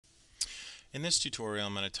In this tutorial,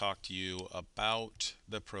 I'm going to talk to you about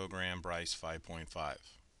the program Bryce 5.5.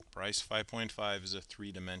 Bryce 5.5 is a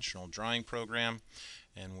three-dimensional drawing program,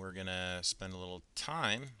 and we're going to spend a little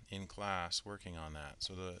time in class working on that.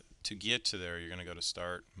 So to get to there, you're going to go to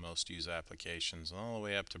Start, Most Used Applications, all the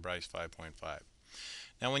way up to Bryce 5.5.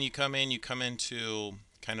 Now when you come into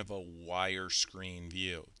kind of a wire screen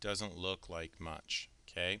view. It doesn't look like much,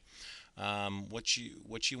 okay? What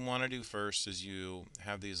you want to do first is you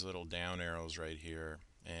have these little down arrows right here,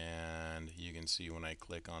 and you can see when I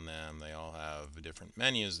click on them, they all have different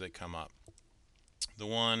menus that come up. The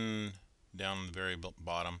one down the very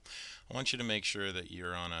bottom, I want you to make sure that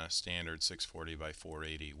you're on a standard 640 by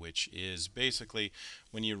 480, which is basically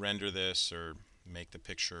when you render this or make the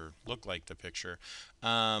picture look like the picture,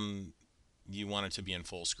 you want it to be in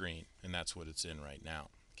full screen, and that's what it's in right now.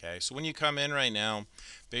 Okay, so when you come in right now,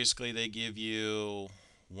 basically they give you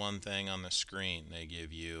one thing on the screen. They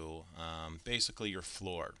give you basically your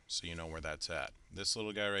floor, so you know where that's at. This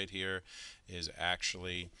little guy right here is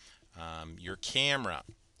actually your camera.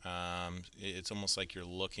 It's almost like you're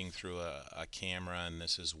looking through a camera, and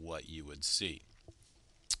this is what you would see.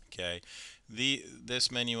 Okay,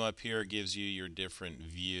 this menu up here gives you your different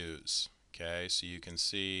views. Okay, so you can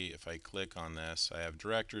see if I click on this, I have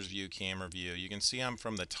director's view, camera view. You can see I'm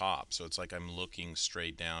from the top, so it's like I'm looking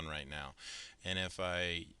straight down right now. And if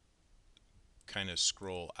I kind of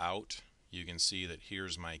scroll out, you can see that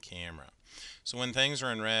here's my camera. So when things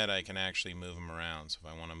are in red, I can actually move them around. So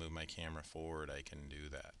if I want to move my camera forward, I can do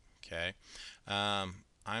that. Okay,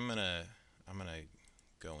 I'm gonna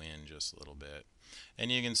go in just a little bit, and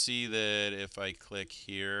you can see that if I click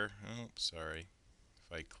here, oh sorry,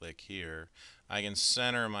 if I click here, I can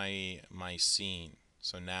center my scene.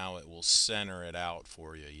 So now it will center it out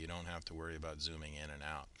for you. You don't have to worry about zooming in and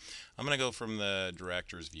out. I'm going to go from the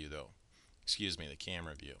director's view though. Excuse me, the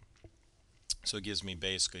camera view. So it gives me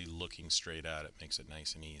basically looking straight at it, makes it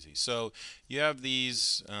nice and easy. So you have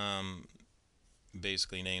these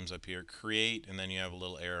basically names up here: create, and then you have a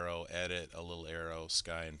little arrow, edit, a little arrow,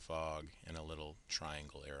 sky and fog, and a little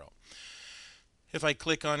triangle arrow. If I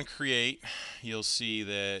click on create, you'll see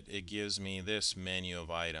that it gives me this menu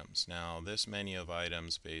of items. Now this menu of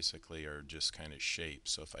items basically are just kind of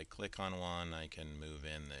shapes. So if I click on one, I can move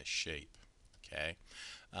in this shape. Okay.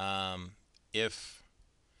 If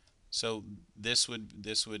so, this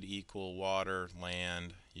would equal water,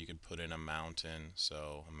 land. You could put in a mountain.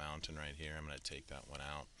 So a mountain right here. I'm going to take that one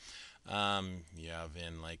out. You have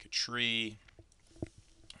in like a tree.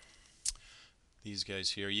 These guys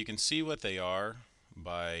here, you can see what they are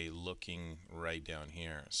by looking right down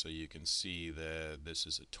here. So you can see that this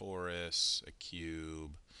is a torus, a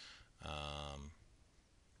cube, um,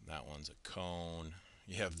 that one's a cone.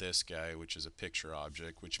 You have this guy, which is a picture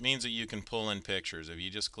object, which means that you can pull in pictures. If you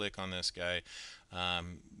just click on this guy,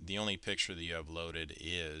 the only picture that you have loaded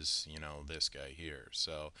is, this guy here.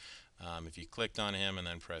 So if you clicked on him and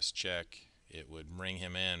then press check, it would bring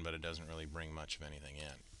him in, but it doesn't really bring much of anything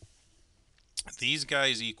in. These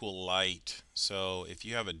guys equal light. So if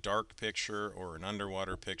you have a dark picture or an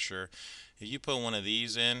underwater picture, if you put one of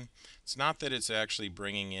these in, it's not that it's actually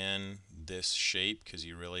bringing in this shape because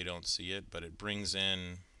you really don't see it, but it brings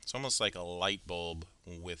in, it's almost like a light bulb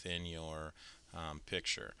within your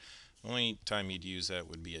picture. The only time you'd use that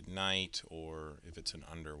would be at night or if it's an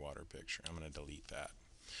underwater picture. I'm going to delete that.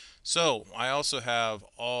 So I also have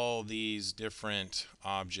all these different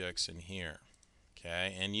objects in here.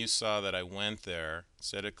 Okay, and you saw that I went there.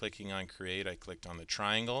 Instead of clicking on create, I clicked on the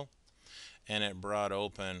triangle, and it brought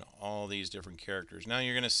open all these different characters. Now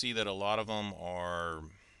you're going to see that a lot of them are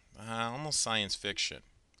almost science fiction.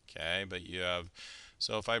 Okay, but you have,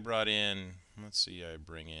 so if I brought in, let's see, I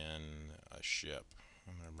bring in a ship.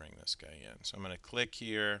 I'm going to bring this guy in. So I'm going to click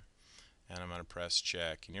here, and I'm going to press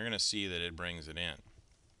check, and you're going to see that it brings it in.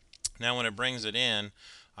 Now when it brings it in,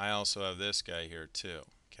 I also have this guy here too.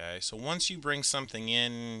 Okay, so once you bring something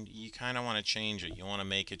in, you kind of want to change it. You want to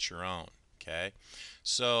make it your own. Okay,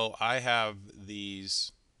 so I have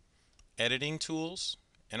these editing tools,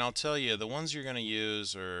 and I'll tell you the ones you're going to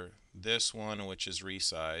use are this one, which is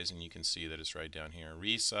resize, and you can see that it's right down here.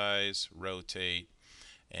 Resize, rotate,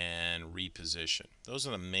 and reposition. Those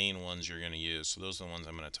are the main ones you're going to use. So those are the ones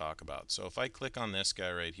I'm going to talk about. So if I click on this guy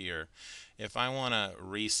right here, if I want to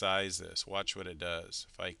resize this, watch what it does.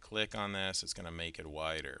 If I click on this, it's going to make it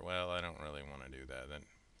wider. Well, I don't really want to do that. That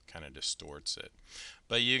kind of distorts it.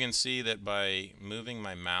 But you can see that by moving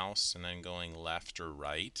my mouse and then going left or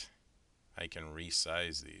right, I can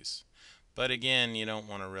resize these. But again, you don't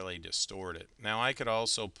want to really distort it. Now I could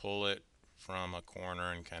also pull it from a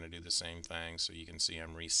corner and kind of do the same thing, so you can see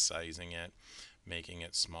I'm resizing it. making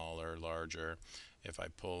it smaller, larger. If I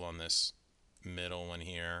pull on this middle one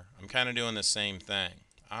here, I'm kind of doing the same thing.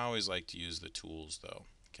 I always like to use the tools though,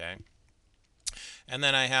 okay? And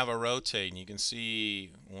then I have a rotate, and you can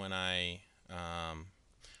see when I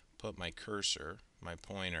put my cursor, my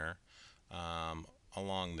pointer, um,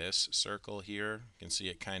 along this circle here, you can see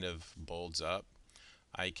it kind of bolds up.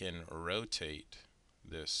 I can rotate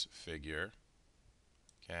this figure,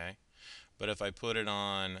 okay? But if I put it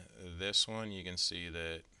on this one, you can see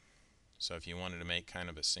that, so if you wanted to make kind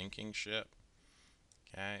of a sinking ship,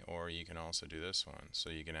 okay, or you can also do this one, so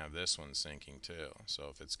you can have this one sinking too, so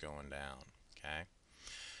if it's going down, okay.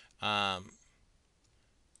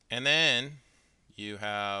 And then you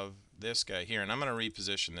have this guy here, and I'm going to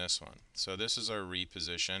reposition this one. So this is our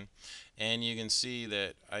reposition, and you can see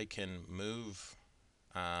that I can move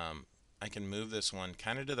this one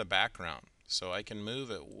kind of to the background. So I can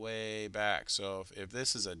move it way back. So if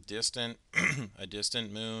this is a distant a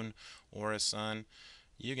distant moon or a sun,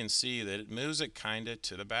 you can see that it moves it kind of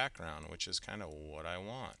to the background, which is kind of what I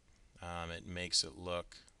want. It makes it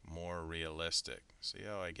look more realistic. See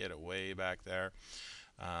how I get it way back there?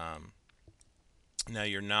 Now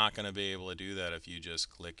you're not going to be able to do that if you just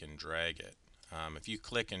click and drag it. If you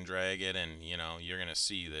click and drag it, and you're going to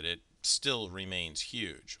see that it still remains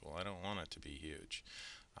huge. Well, I don't want it to be huge.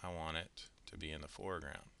 I want it to be in the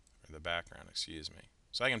foreground, or the background, excuse me.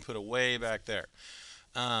 So I can put it way back there.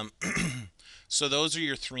 So those are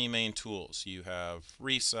your three main tools. You have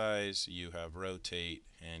resize, you have rotate,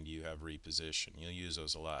 and you have reposition. You'll use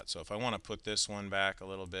those a lot. So if I want to put this one back a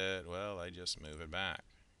little bit, well, I just move it back.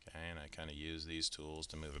 Okay, and I kind of use these tools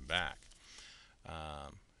to move it back.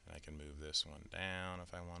 I can move this one down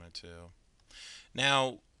if I wanted to.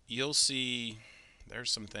 Now, you'll see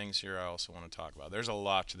there's some things here I also want to talk about. There's a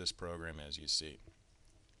lot to this program, as you see.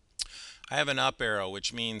 I have an up arrow,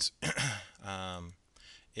 which means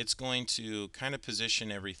it's going to kind of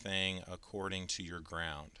position everything according to your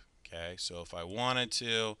ground. Okay, so if I wanted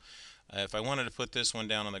to put this one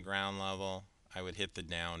down on the ground level, I would hit the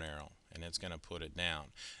down arrow, and it's going to put it down.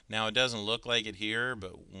 Now it doesn't look like it here,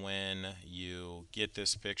 but when you get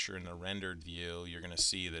this picture in the rendered view, you're going to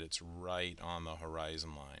see that it's right on the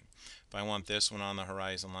horizon line. If I want this one on the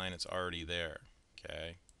horizon line, it's already there.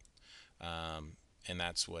 Okay, and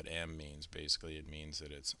that's what M means. Basically, it means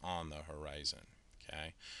that it's on the horizon.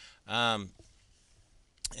 Okay,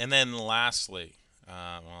 and then lastly,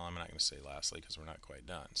 well, I'm not going to say lastly because we're not quite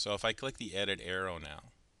done. So if I click the edit arrow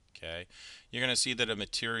now, okay, you're going to see that a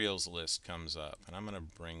materials list comes up, and I'm going to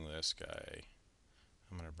bring this back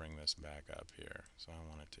up here, so I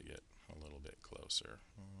want it to get a little bit closer.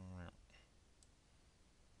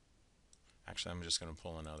 Actually, I'm just going to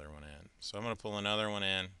pull another one in. So I'm going to pull another one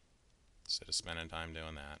in instead of spending time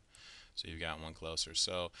doing that. So you've got one closer.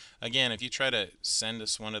 So again, if you try to send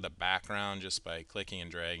this one to the background just by clicking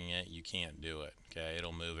and dragging it, you can't do it. Okay,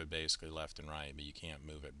 it'll move it basically left and right, but you can't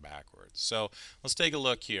move it backwards. So let's take a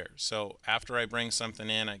look here. So after I bring something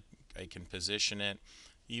in, I can position it.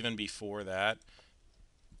 Even before that,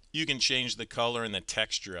 you can change the color and the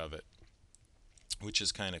texture of it, which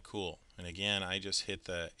is kind of cool. And again, I just hit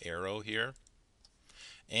the arrow here,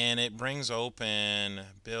 and it brings open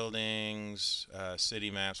buildings,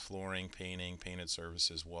 city maps, flooring, painting, painted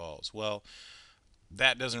surfaces, walls. Well,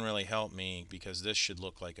 that doesn't really help me because this should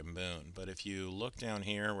look like a moon. But if you look down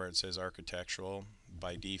here where it says architectural,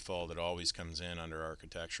 by default it always comes in under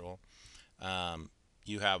architectural.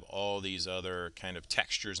 You have all these other kind of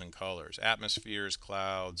textures and colors: atmospheres,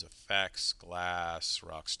 clouds, effects, glass,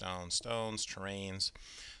 rock, stones, terrains.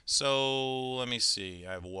 So let me see,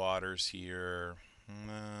 I have waters here,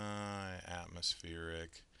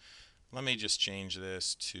 atmospheric. Let me just change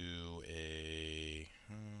this to a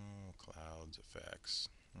clouds, effects.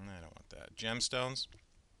 I don't want that. Gemstones.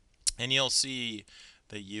 And you'll see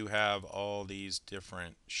that you have all these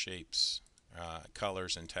different shapes,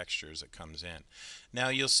 colors, and textures that comes in. Now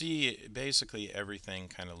you'll see basically everything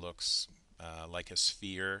kind of looks like a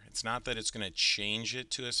sphere. It's not that it's going to change it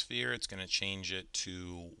to a sphere, it's going to change it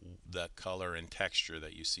to the color and texture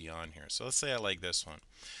that you see on here. So let's say I like this one.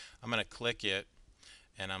 I'm going to click it,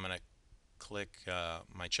 and I'm going to click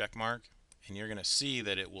my check mark, and you're going to see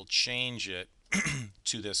that it will change it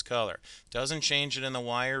to this color. Doesn't change it in the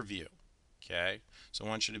wire view. Okay, so I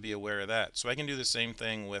want you to be aware of that. So I can do the same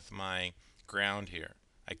thing with my ground here.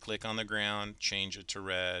 I click on the ground, change it to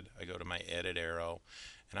red, I go to my edit arrow,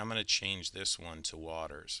 and I'm going to change this one to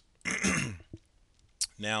waters.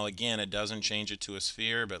 Now again, it doesn't change it to a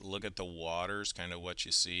sphere, but look at the waters, kind of what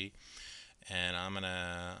you see. And I'm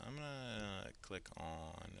gonna click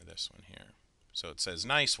on this one here. So it says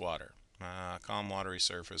nice water. calm watery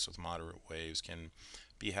surface with moderate waves can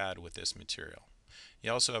be had with this material.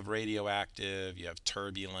 You also have radioactive, you have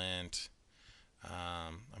turbulent.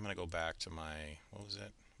 I'm going to go back to my, what was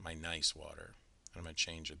it? My nice water. I'm going to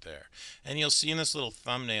change it there. And you'll see in this little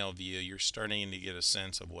thumbnail view, you're starting to get a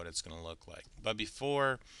sense of what it's going to look like. But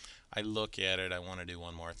before I look at it, I want to do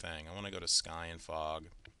one more thing. I want to go to Sky and Fog.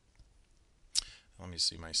 Let me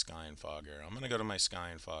see my Sky and Fog arrow. I'm going to go to my Sky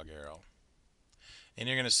and Fog arrow. And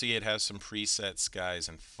you're going to see it has some preset skies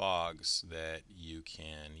and fogs that you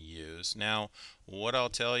can use. Now, what I'll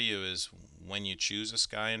tell you is when you choose a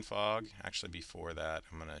sky and fog, actually before that,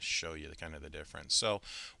 I'm going to show you kind of the difference. So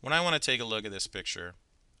when I want to take a look at this picture,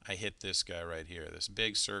 I hit this guy right here, this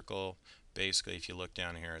big circle. Basically, if you look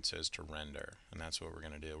down here, it says to render, and that's what we're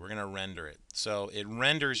going to do. We're going to render it. So it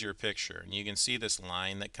renders your picture, and you can see this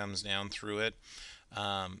line that comes down through it.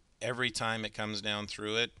 Every time it comes down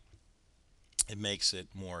through it, it makes it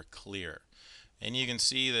more clear. And you can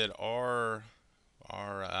see that our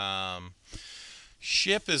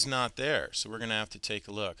ship is not there, so we're gonna have to take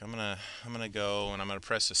a look. I'm gonna go and I'm gonna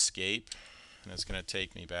press escape, and it's gonna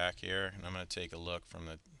take me back here, and I'm gonna take a look from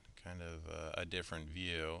the kind of a different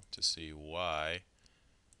view to see why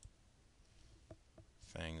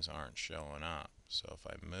things aren't showing up. So if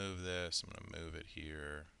I move this, I'm gonna move it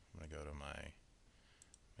here. I'm gonna go to my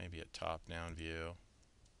maybe a top-down view.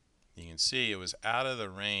 You can see it was out of the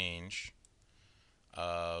range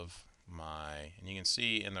of my, and you can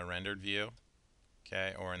see in the rendered view,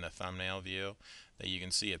 okay, or in the thumbnail view, that you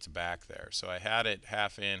can see it's back there. So I had it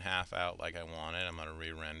half in, half out like I wanted. I'm going to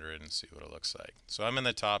re-render it and see what it looks like. So I'm in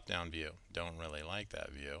the top-down view. Don't really like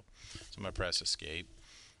that view. So I'm going to press escape.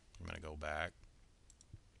 I'm going to go back.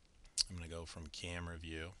 I'm going to go from camera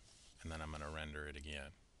view, and then I'm going to render it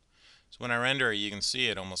again. So when I render it, you can see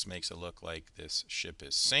it almost makes it look like this ship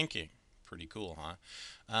is sinking. Pretty cool, huh?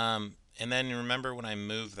 And then remember when I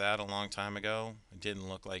moved that a long time ago, it didn't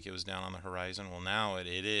look like it was down on the horizon. Well, now it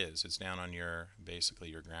is. It's down on your, basically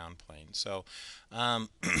your ground plane. So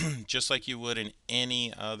just like you would in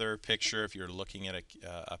any other picture, if you're looking at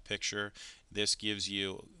a picture, this gives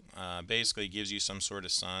you, basically gives you some sort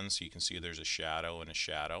of sun, so you can see there's a shadow and a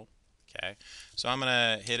shadow. Okay, so I'm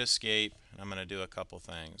gonna hit escape, and I'm gonna do a couple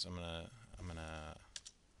things. I'm gonna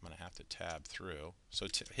have to tab through. So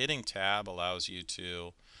hitting tab allows you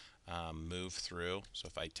to move through. So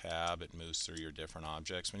if I tab, it moves through your different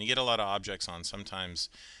objects. When you get a lot of objects on, sometimes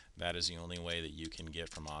that is the only way that you can get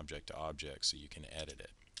from object to object, so you can edit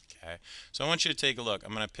it. Okay, so I want you to take a look.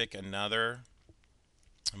 I'm gonna pick a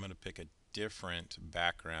different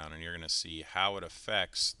background, and you're gonna see how it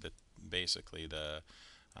affects basically the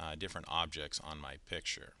different objects on my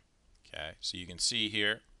picture. Okay, so you can see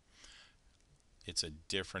here it's a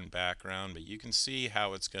different background, but you can see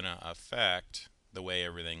how it's going to affect the way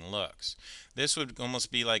everything looks. This would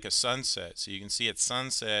almost be like a sunset. So you can see at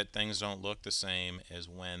sunset things don't look the same as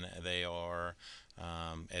when they are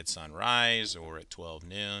at sunrise or at 12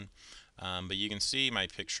 noon. But you can see my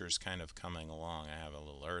pictures kind of coming along. I have a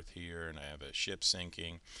little earth here, and I have a ship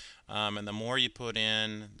sinking. And the more you put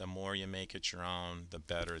in, the more you make it your own, the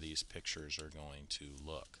better these pictures are going to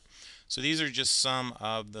look. So these are just some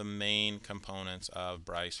of the main components of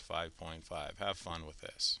Bryce 5.5. Have fun with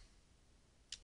this.